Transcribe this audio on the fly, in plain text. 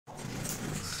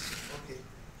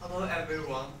Hello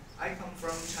everyone, I come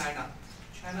from China.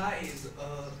 China is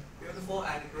a beautiful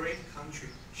and great country.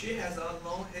 She has a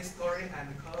long history and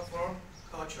colorful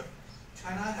culture.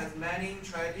 China has many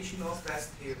traditional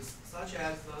festivals, such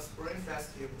as the Spring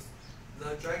Festival,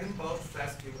 the Dragon Boat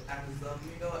Festival, and the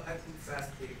Middle Autumn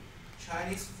Festival.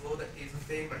 Chinese food is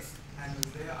famous, and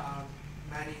there are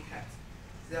many cats.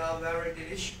 They are very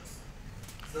delicious.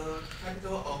 The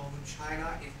capital of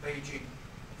China is Beijing.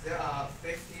 There are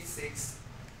 56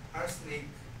 ethnic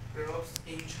groups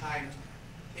in China,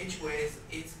 each with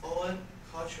its own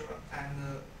culture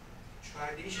and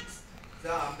traditions.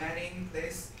 There are many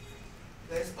places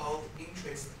of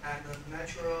interest and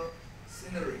natural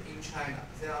scenery in China.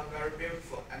 They are very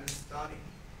beautiful and stunning.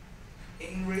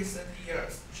 In recent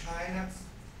years, China's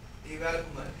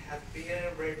development has been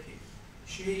rapid.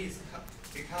 She is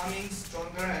becoming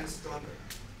stronger and stronger.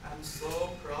 I'm so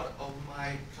proud of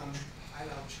my country. I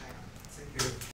love China.